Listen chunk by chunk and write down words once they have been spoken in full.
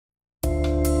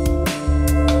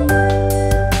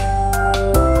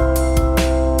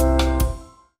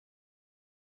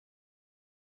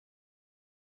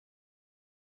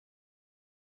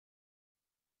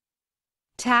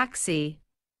taxi,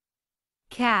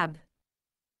 cab,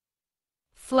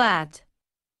 flat,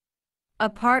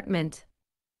 apartment,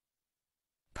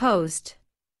 post,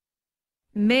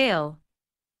 mail,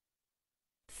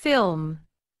 film,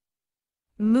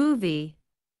 movie,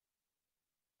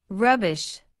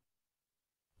 rubbish,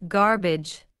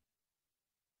 garbage,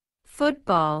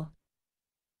 football,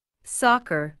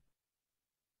 soccer,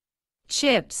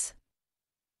 chips,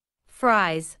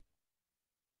 fries,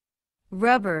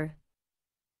 rubber,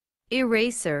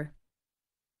 eraser,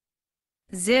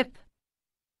 zip,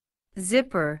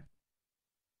 zipper,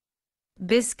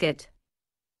 biscuit,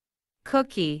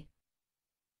 cookie,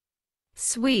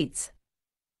 sweets,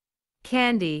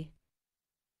 candy,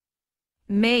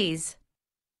 maize,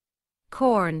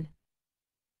 corn,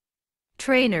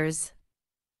 trainers,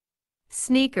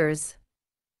 sneakers,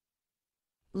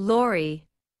 lorry,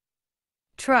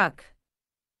 truck,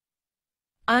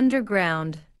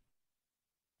 underground,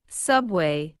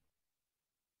 subway,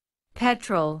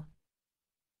 petrol,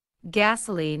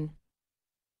 gasoline,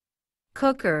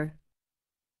 cooker,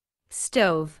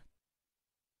 stove,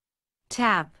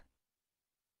 tap,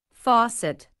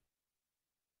 faucet,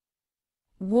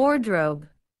 wardrobe,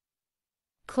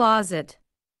 closet,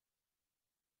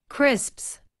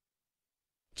 crisps,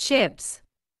 chips,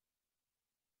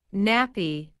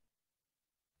 nappy,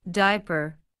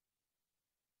 diaper,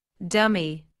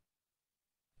 dummy,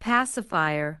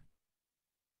 pacifier,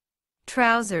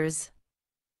 trousers,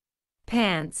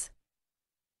 pants,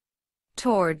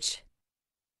 torch,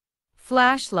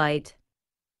 flashlight,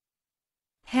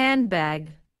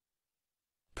 handbag,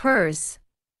 purse,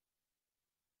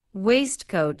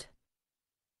 waistcoat,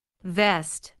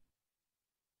 vest,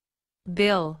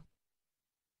 bill,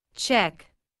 check,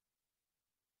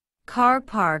 car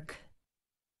park,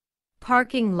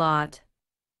 parking lot,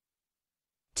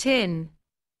 tin,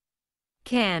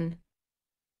 can,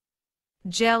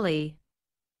 jelly,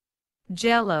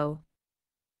 jello,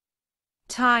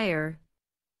 tire,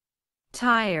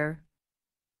 tire,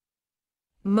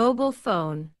 mobile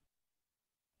phone,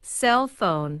 cell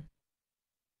phone,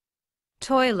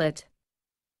 toilet,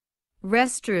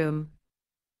 restroom,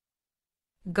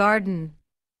 garden,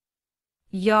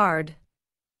 yard,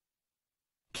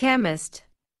 chemist,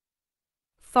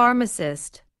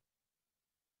 pharmacist,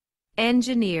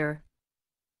 engineer,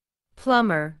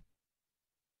 plumber,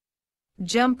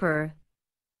 jumper,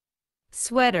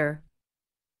 sweater,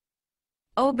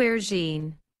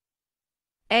 aubergine,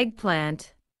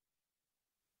 eggplant,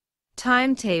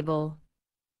 timetable,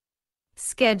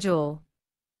 schedule,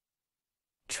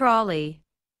 trolley,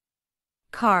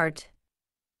 cart,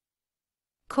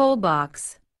 coal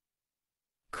box,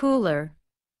 cooler,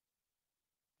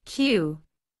 queue,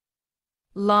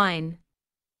 line,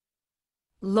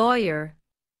 lawyer,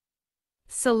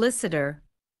 solicitor,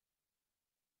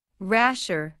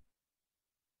 rasher,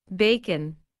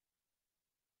 bacon,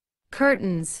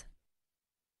 curtains,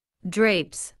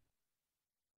 drapes,